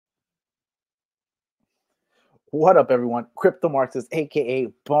What up, everyone? Crypto Marxist, aka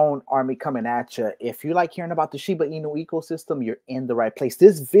Bone Army, coming at you. If you like hearing about the Shiba Inu ecosystem, you're in the right place.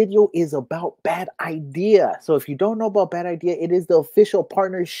 This video is about Bad Idea. So, if you don't know about Bad Idea, it is the official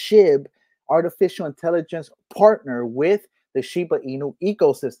PartnerSHIB artificial intelligence partner with the Shiba Inu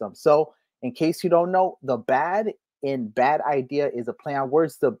ecosystem. So, in case you don't know, the bad in Bad Idea is a play on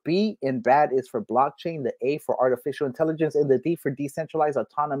words. The B in bad is for blockchain, the A for artificial intelligence, and the D for decentralized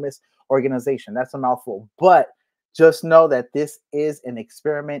autonomous organization. That's a mouthful, but just know that this is an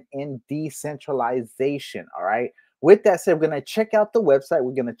experiment in decentralization. All right. With that said, we're going to check out the website.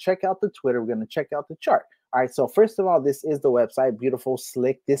 We're going to check out the Twitter. We're going to check out the chart. All right. So, first of all, this is the website. Beautiful,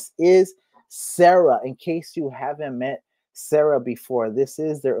 slick. This is Sarah. In case you haven't met Sarah before, this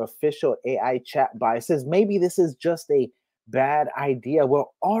is their official AI chat bot. It says maybe this is just a bad idea.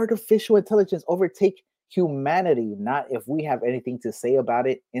 Will artificial intelligence overtake humanity? Not if we have anything to say about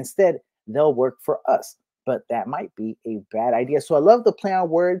it. Instead, they'll work for us. But that might be a bad idea. So I love the play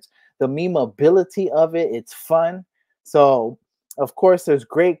on words, the memeability of it. It's fun. So, of course, there's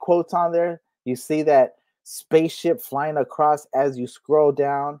great quotes on there. You see that spaceship flying across as you scroll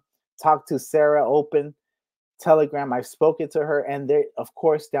down. Talk to Sarah, open Telegram. I've spoken to her. And there, of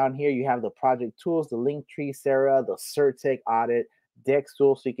course, down here, you have the project tools, the link tree, Sarah, the Certec audit, Dex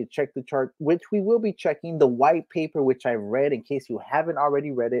tool, so you can check the chart, which we will be checking, the white paper, which I've read. In case you haven't already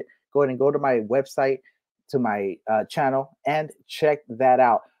read it, go ahead and go to my website, to my channel, and check that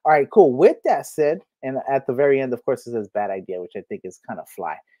out. All right, cool. With that said, and at the very end, of course, it says bad idea, which I think is kind of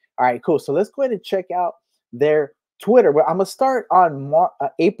fly. All right, cool. So let's go ahead and check out their Twitter. Well, I'm going to start on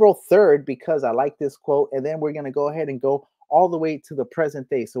April 3rd because I like this quote, and then we're going to go ahead and go all the way to the present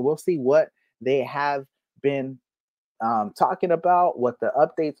day. So we'll see what they have been talking about, what the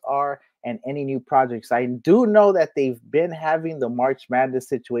updates are, and any new projects. I do know that they've been having the March Madness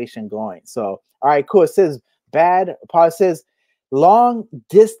situation going. So, all right, cool. It says It says long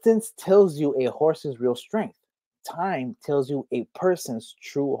distance tells you a horse's real strength. Time tells you a person's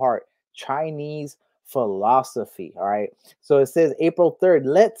true heart. Chinese philosophy. All right. So it says April 3rd,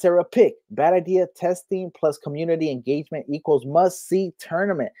 let Sarah pick. Bad idea testing plus community engagement equals must see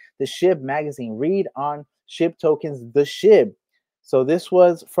tournament. The Shib magazine. Read on Shib tokens, the Shib. So this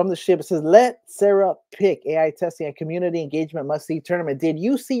was from the Shib. It says, let Sarah pick. AI testing and community engagement must see tournament. Did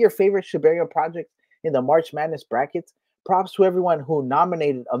you see your favorite Shibarium project in the March Madness brackets? Props to everyone who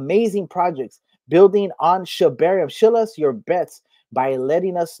nominated amazing projects building on Shibarium. Show us your bets by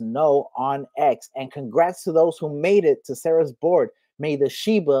letting us know on X. And congrats to those who made it to Sarah's board. May the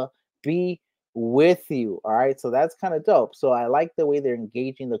Shiba be with you. All right, so that's kind of dope. So I like the way they're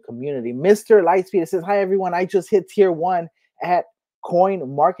engaging the community. Mr. Lightspeed says, hi everyone, I just hit tier 1 at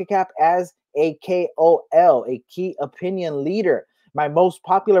Coin Market Cap as a KOL, a key opinion leader. My most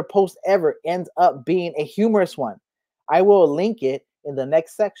popular post ever ends up being a humorous one. I will link it in the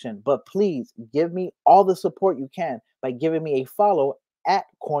next section, but please give me all the support you can by giving me a follow at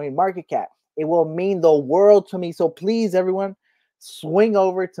Coin Market Cap. It will mean the world to me. So please, everyone, swing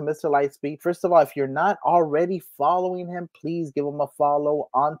over to Mr. Lightspeed. First of all, if you're not already following him, please give him a follow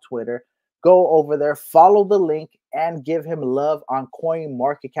on Twitter. Go over there, follow the link, and give him love on Coin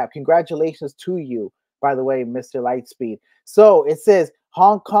Market Cap. Congratulations to you, by the way, Mr. Lightspeed. So it says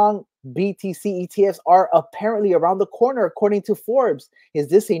Hong Kong BTC ETFs are apparently around the corner, according to Forbes. Is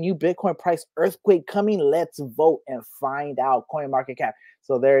this a new Bitcoin price earthquake coming? Let's vote and find out. Coin Market Cap.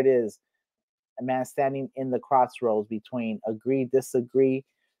 So there it is. A man standing in the crossroads between agree, disagree,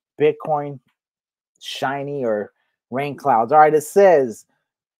 Bitcoin, shiny, or rain clouds. All right, it says,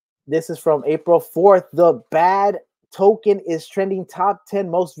 this is from April 4th. The bad token is trending top 10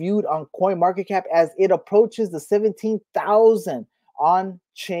 most viewed on CoinMarketCap as it approaches the 17,000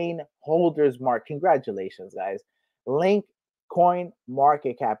 on-chain holders mark. Congratulations, guys. Link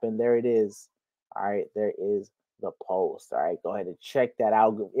CoinMarketCap, and there it is. All right, there is the post. All right, go ahead and check that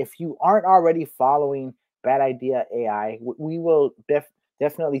out. If you aren't already following Bad Idea AI, we will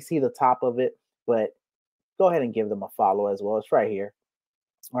definitely see the top of it, but go ahead and give them a follow as well. It's right here.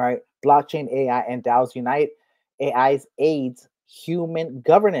 All right, blockchain AI and DAOs unite. AI's aids human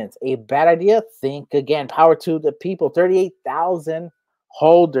governance. A bad idea? Think again. Power to the people. 38,000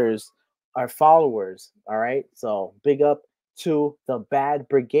 holders are followers. All right, so big up to the bad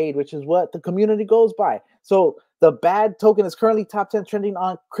brigade, which is what the community goes by. So the bad token is currently top 10 trending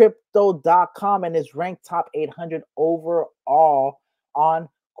on crypto.com and is ranked top 800 overall on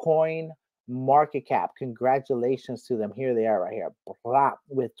Coin Market Cap. Congratulations to them. Here they are right here,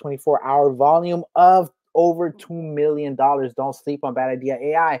 with 24-hour volume of over $2 million. Don't sleep on Bad Idea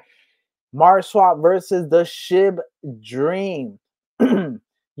AI. Mars Swap versus the Shib Dream.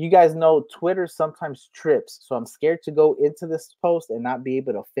 You guys know Twitter sometimes trips, so I'm scared to go into this post and not be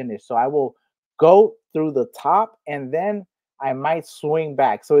able to finish. So I will go through the top and then I might swing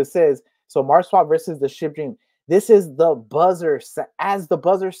back. So it says, so Mars Swap versus the Shib Dream. This is the buzzer. As the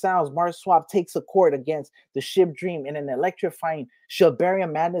buzzer sounds, Mars Swap takes a court against the Shib Dream in an electrifying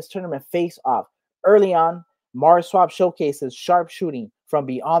Shibarium Madness tournament face-off. Early on, Mars Swap showcases sharp shooting from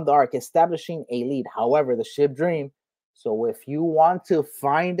beyond the arc, establishing a lead. However, the Shib Dream. So if you want to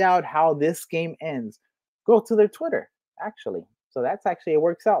find out how this game ends, go to their Twitter, actually. So that's actually, it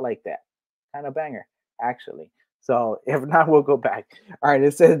works out like that. Kind of banger, actually. So if not, we'll go back. All right,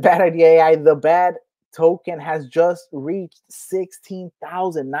 it says bad idea AI. The bad token has just reached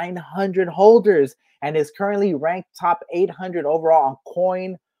 16,900 holders and is currently ranked top 800 overall on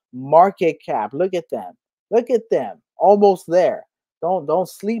Coin Market Cap. Look at them. Look at them. Almost there. Don't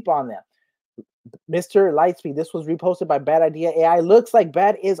sleep on them. Mr. Lightspeed, this was reposted by Bad Idea AI. Looks like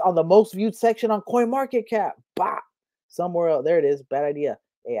Bad is on the most viewed section on Coin Market Cap. Bah! Somewhere else. There it is. Bad Idea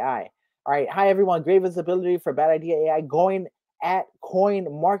AI. All right. Hi, everyone. Great visibility for Bad Idea AI going at Coin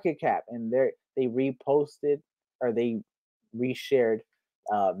Market Cap. And they reposted or they reshared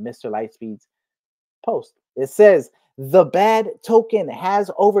Mr. Lightspeed's post. It says the Bad token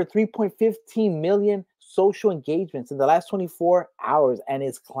has over 3.15 million social engagements in the last 24 hours and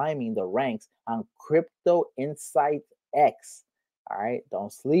is climbing the ranks on Crypto Insight X. All right,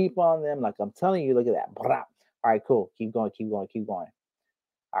 don't sleep on them. Like I'm telling you, look at that. All right, cool. Keep going, keep going, keep going.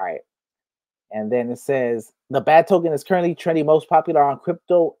 All right. And then it says the Bad token is currently trending most popular on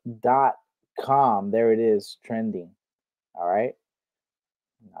crypto.com. There it is, trending. All right.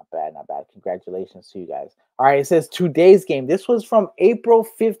 Not bad, not bad. Congratulations to you guys. All right, it says today's game. This was from April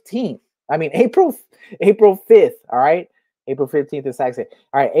 15th. I mean, April 5th. All right. April 15th is actually.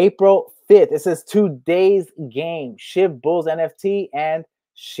 All right, April 5th. It says today's game. Shib Bulls NFT and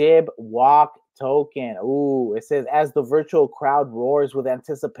Shib Walk token. Ooh, it says as the virtual crowd roars with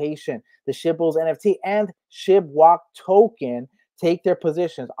anticipation, the Shib Bulls NFT and Shib Walk token take their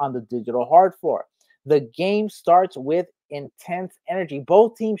positions on the digital hard floor. The game starts with intense energy,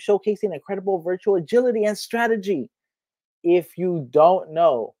 both teams showcasing incredible virtual agility and strategy. If you don't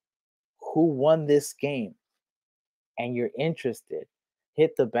know who won this game and you're interested,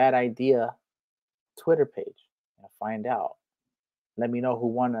 hit the Bad Idea Twitter page and find out. Let me know who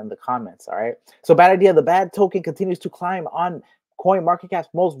won in the comments. All right. So Bad Idea, the Bad token continues to climb on CoinMarketCap's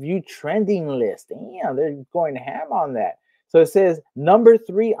most viewed trending list. Damn, they're going ham on that. So it says number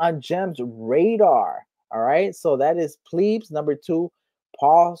 3 on Gem's radar. All right. So that is Plebes. Number 2,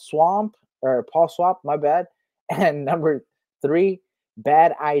 Paul Swap, my bad. And number 3,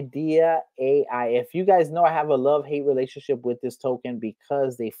 Bad Idea AI. If you guys know, I have a love-hate relationship with this token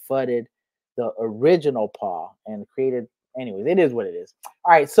because they fudded the original Paul and created. Anyways, it is what it is.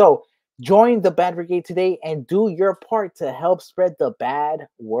 All right, so join the Bad Brigade today and do your part to help spread the bad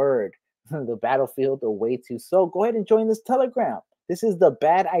word. The battlefield awaits you. So go ahead and join this Telegram. This is the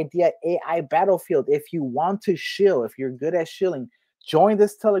Bad Idea AI battlefield. If you want to shill, if you're good at shilling, join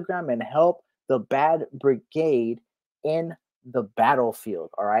this Telegram and help the Bad Brigade in the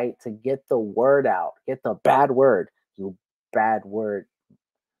battlefield, all right? To get the word out, get the bad word, you bad word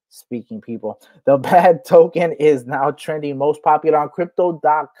speaking people. The Bad token is now trending most popular on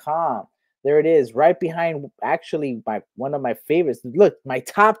crypto.com. There it is, right behind actually one of my favorites. Look, my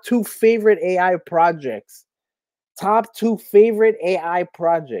top 2 favorite AI projects. Top 2 favorite AI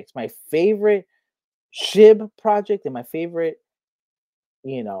projects. My favorite Shib project and my favorite,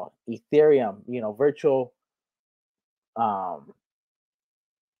 Ethereum, virtual, what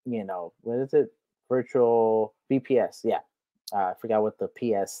is it? Virtual VPS. Yeah. I forgot what the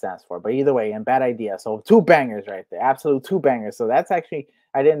PS stands for, but either way, and Bad Idea. So 2 bangers right there, absolute 2 bangers. So that's actually,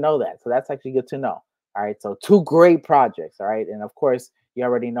 I didn't know that. So that's actually good to know. All right, so 2 great projects. All right, and of course, you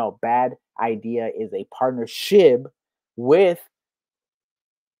already know Bad Idea is a PartnerSHIB with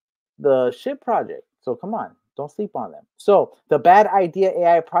the Shib project. So come on, don't sleep on them. So the Bad Idea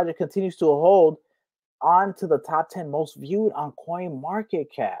AI project continues to hold on to the top 10 most viewed on Coin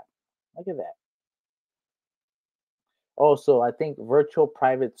Market Cap. Look at that. Also, I think virtual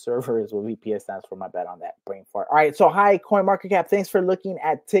private server is what VPS stands for. My bad on that brain fart. All right, so hi, CoinMarketCap. Thanks for looking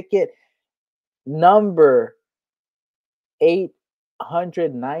at ticket number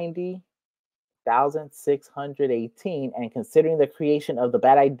 890,618 and considering the creation of the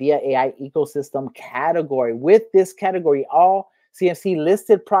Bad Idea AI ecosystem category. With this category, all CMC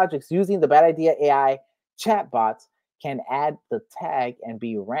listed projects using the Bad Idea AI chatbots can add the tag and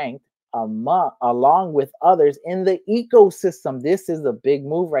be ranked along with others in the ecosystem. This is a big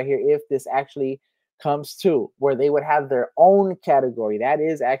move right here if this actually comes to, where they would have their own category. That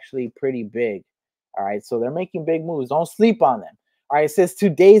is actually pretty big. All right, so they're making big moves. Don't sleep on them. All right, it says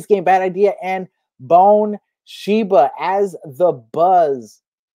today's game, bad idea, and Bone Shiba as the buzz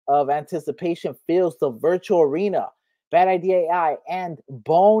of anticipation fills the virtual arena. Bad Idea AI and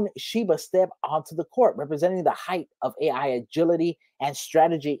Bone Shiba step onto the court, representing the height of AI agility and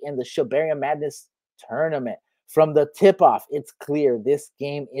strategy in the Shibarium Madness tournament. From the tip-off, it's clear this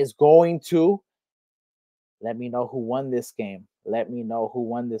game is going to... Let me know who won this game. Let me know who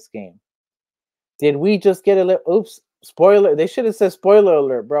won this game. Did we just get a... Oops, spoiler. They should have said spoiler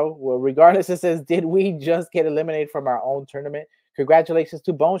alert, bro. Well, regardless, it says, did we just get eliminated from our own tournament? Congratulations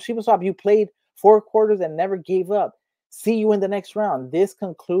to Bone Shiba Swap. You played 4 quarters and never gave up. See you in the next round. This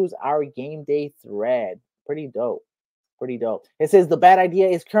concludes our game day thread. Pretty dope. Pretty dope. It says the bad idea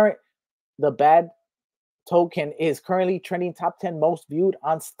is current. The bad token is currently trending top 10 most viewed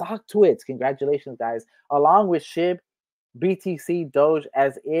on StockTwits. Congratulations, guys. Along with Shib, BTC, Doge,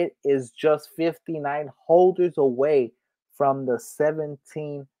 as it is just 59 holders away from the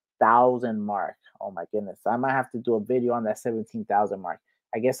 17,000 mark. Oh my goodness. I might have to do a video on that 17,000 mark.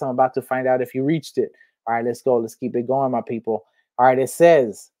 I guess I'm about to find out if you reached it. All right, let's go. Let's keep it going, my people. All right, it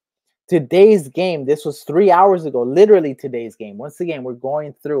says today's game. This was 3 hours ago, literally today's game. Once again, we're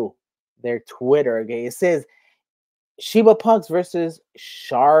going through their Twitter. Okay, it says Shiba Punks versus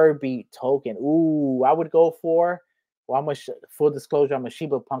Sharby token. Ooh, I would go for... Well, full disclosure, I'm a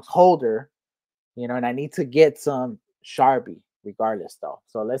Shiba Punks holder, you know, and I need to get some Sharby regardless, though.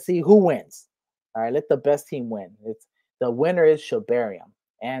 So let's see who wins. All right, let the best team win. The winner is Shibarium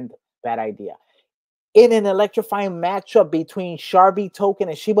and Bad Idea. In an electrifying matchup between Sharby token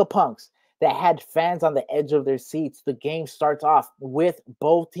and Shiba Punks that had fans on the edge of their seats, the game starts off with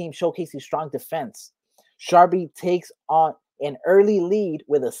both teams showcasing strong defense. Sharby takes on an early lead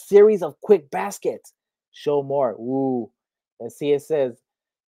with a series of quick baskets. Show more. Ooh, let's see. It says,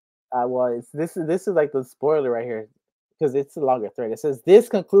 well, this is like the spoiler right here because it's a longer thread. It says this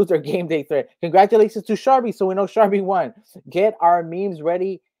concludes our game day thread. Congratulations to Sharby. So we know Sharby won. Get our memes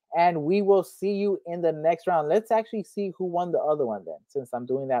ready, and we will see you in the next round. Let's actually see who won the other one then, since I'm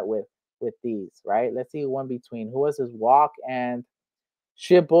doing that with these, right? Let's see who won between. Who was this? Walk and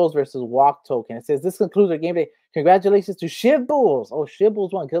Shib Bulls versus Walk token. It says this concludes our game day. Congratulations to Shib Bulls. Oh, Shib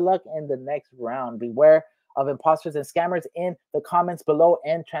Bulls won. Good luck in the next round. Beware of imposters and scammers in the comments below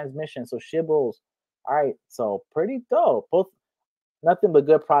and transmission. So Shib Bulls. All right. So pretty dope. Both nothing but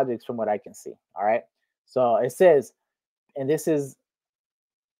good projects from what I can see. All right. So it says, and this is,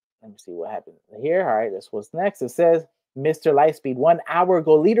 let me see what happened here. All right. This was next. It says, Mr. Lightspeed, 1 hour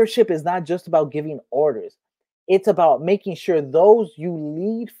ago, leadership is not just about giving orders. It's about making sure those you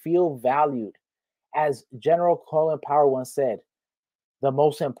lead feel valued. As General Colin Powell once said, the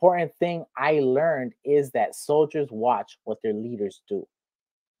most important thing I learned is that soldiers watch what their leaders do.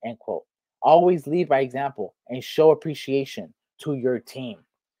 End quote. Always lead by example and show appreciation to your team.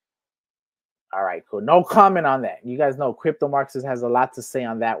 All right, cool. No comment on that. You guys know Crypto Marxist has a lot to say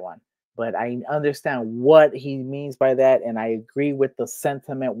on that one, but I understand what he means by that, and I agree with the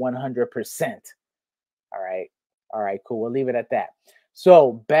sentiment 100%. All right. All right, cool. We'll leave it at that.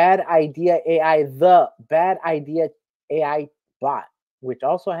 So Bad Idea AI, the Bad Idea AI bot, which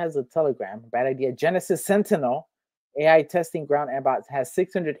also has a Telegram, Bad Idea Genesis Sentinel, AI testing ground and bot, has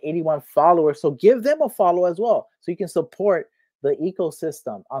 681 followers. So give them a follow as well, so you can support the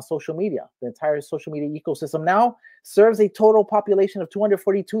ecosystem on social media. The entire social media ecosystem now serves a total population of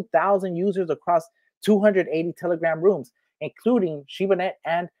 242,000 users across 280 Telegram rooms, including ShibaNet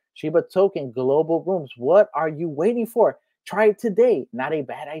and Shiba Token global rooms. What are you waiting for? Try it today. Not a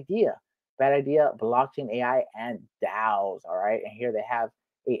bad idea. Bad Idea, blockchain AI, and DAOs. All right. And here they have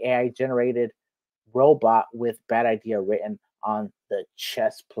a AI generated robot with Bad Idea written on the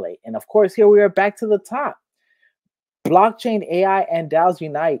chest plate. And of course, here we are back to the top. Blockchain AI and DAOs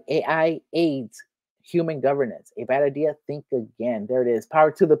unite. AI aids human governance. A bad idea. Think again. There it is. Power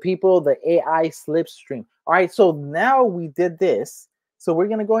to the people. The AI slipstream. All right. So now we did this. So we're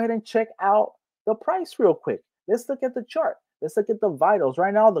going to go ahead and check out the price real quick. Let's look at the chart. Let's look at the vitals.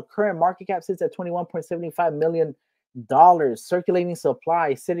 Right now, the current market cap sits at $21.75 million. Circulating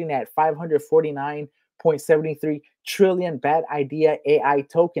supply sitting at 549.73 trillion Bad Idea AI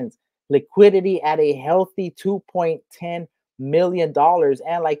tokens. Liquidity at a healthy $2.10 million.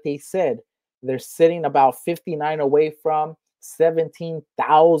 And like they said, they're sitting about 59 away from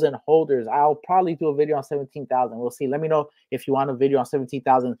 17,000 holders. I'll probably do a video on 17,000. We'll see. Let me know if you want a video on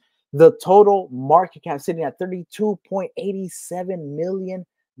 17,000. The total market cap sitting at $32.87 million,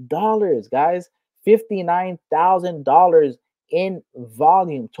 guys. $59,000 in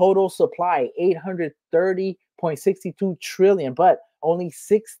volume. Total supply 830.62 trillion, but only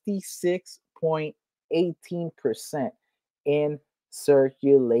 66.18% in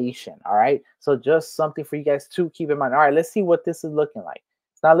circulation. All right. So just something for you guys to keep in mind. All right, let's see what this is looking like.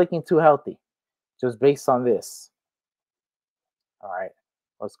 It's not looking too healthy, just based on this. All right.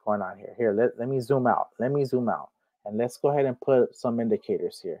 What's going on here? Here, let me zoom out. Let me zoom out. And let's go ahead and put some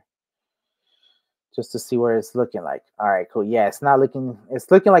indicators here just to see where it's looking like. All right, cool. Yeah, it's looking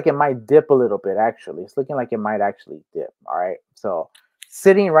like it might dip a little bit, actually. It's looking like it might actually dip. All right. So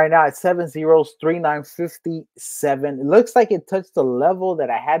sitting right now at 7.03957. It looks like it touched the level that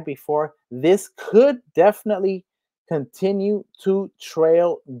I had before. This could definitely continue to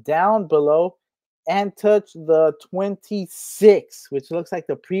trail down below and touch the 26, which looks like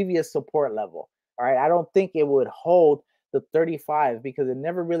the previous support level. All right. I don't think it would hold the 35 because it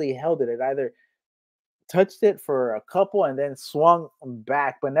never really held it. It either touched it for a couple and then swung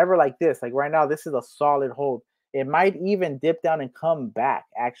back, but never like this. Like right now, this is a solid hold. It might even dip down and come back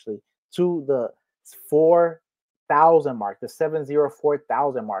actually to the 4,000 mark, the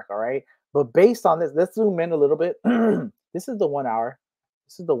 704,000 mark. All right. But based on this, let's zoom in a little bit. This is the 1 hour.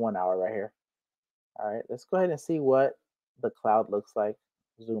 This is the 1 hour right here. All right. Let's go ahead and see what the cloud looks like.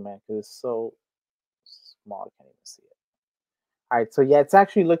 Zoom in because it's so small. I can't even see it. All right, so yeah, it's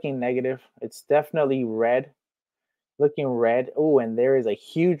actually looking negative. It's definitely red, looking red. Oh, and there is a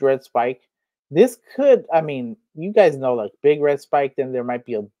huge red spike. This could, I mean, you guys know, like big red spike, then there might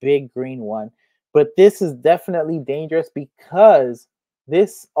be a big green one. But this is definitely dangerous because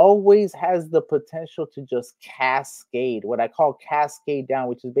this always has the potential to just cascade, what I call cascade down,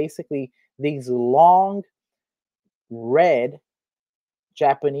 which is basically these long red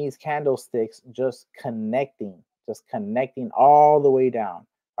Japanese candlesticks just connecting all the way down.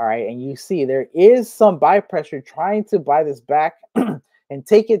 All right. And you see there is some buy pressure trying to buy this back and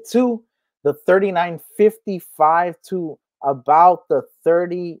take it to the 39.55 to about the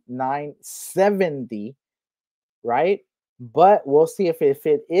 39.70, right? But we'll see if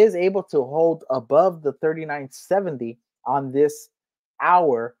it is able to hold above the 39.70 on this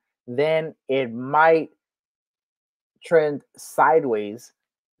hour, then it might trend sideways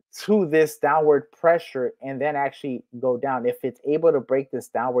to this downward pressure and then actually go down. If it's able to break this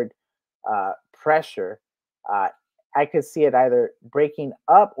downward pressure, I could see it either breaking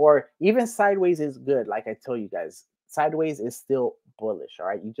up or even sideways is good. Like I told you guys, sideways is still bullish. All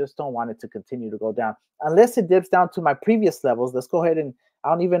right. You just don't want it to continue to go down unless it dips down to my previous levels. Let's go ahead and I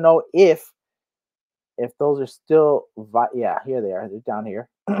don't even know if those are still, yeah, here they are. They're down here.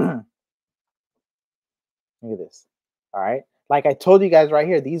 Look at this. All right. Like I told you guys right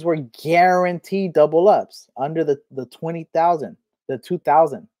here, these were guaranteed double ups under the 20,000, the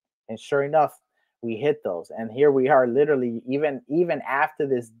 2,000. And sure enough, we hit those. And here we are literally even after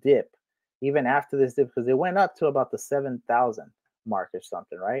this dip, because it went up to about the 7,000 mark or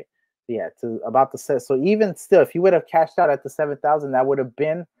something, right? Yeah, to about the set. So even still, if you would have cashed out at the 7,000, that would have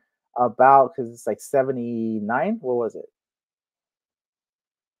been about, because it's like 79. What was it?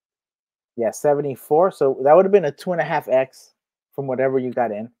 Yeah, 74. So that would have been a 2.5x from whatever you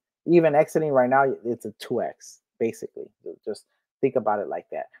got in. Even exiting right now, it's a 2x, basically. Just think about it like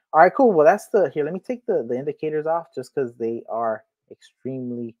that. All right, cool. Well, that's here. Let me take the indicators off just because they are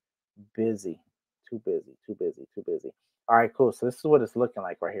extremely busy. Too busy, too busy, too busy. All right, cool. So this is what it's looking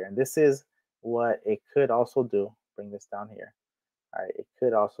like right here. And this is what it could also do. Bring this down here. All right, it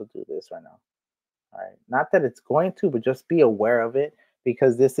could also do this right now. All right, not that it's going to, but just be aware of it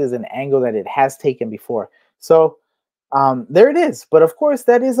because this is an angle that it has taken before. So there it is. But of course,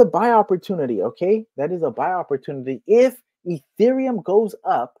 that is a buy opportunity. Okay, that is a buy opportunity. If Ethereum goes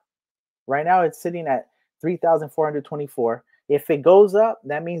up, right now it's sitting at 3,424. If it goes up,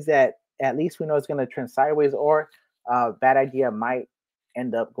 that means that at least we know it's going to trend sideways, or bad idea might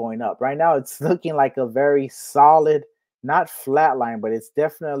end up going up. Right now, it's looking like a very solid, not flat line, but it's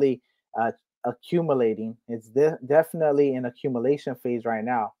definitely accumulating. It's definitely in accumulation phase right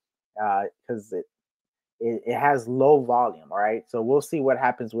now because it has low volume. All right, so we'll see what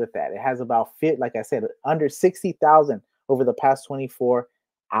happens with that. It has about like I said, under 60,000 over the past 24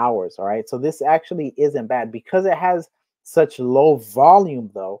 hours. All right, so this actually isn't bad because it has such low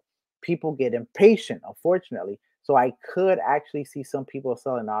volume. Though people get impatient, unfortunately. So I could actually see some people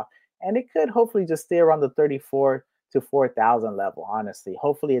selling off, and it could hopefully just stay around the 34 to 4,000 level. Honestly,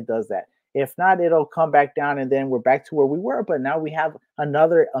 hopefully it does that. If not, it'll come back down and then we're back to where we were. But now we have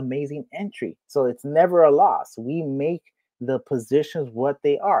another amazing entry. So it's never a loss. We make the positions what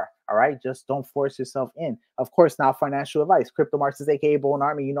they are. All right. Just don't force yourself in. Of course, not financial advice. Crypto Marxist, aka Bone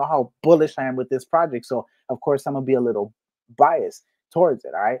Army. You know how bullish I am with this project. So of course I'm gonna be a little bias towards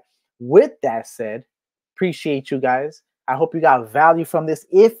it. All right. With that said, appreciate you guys. I hope you got value from this.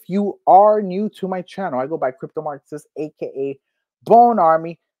 If you are new to my channel, I go by Crypto Marxist, aka Bone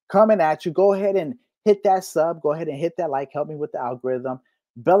Army, coming at you. Go ahead and hit that sub. Go ahead and hit that like. Help me with the algorithm.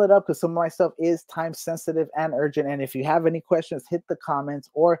 Bell it up because some of my stuff is time sensitive and urgent. And if you have any questions, hit the comments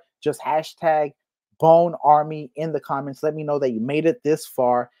or just hashtag Bone Army in the comments. Let me know that you made it this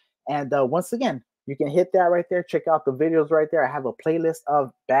far. And once again, you can hit that right there. Check out the videos right there. I have a playlist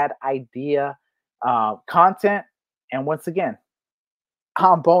of bad idea content. And once again,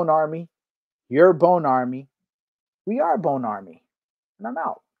 I'm Bone Army. You're Bone Army. We are Bone Army. And I'm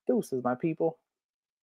out. Deuces, my people.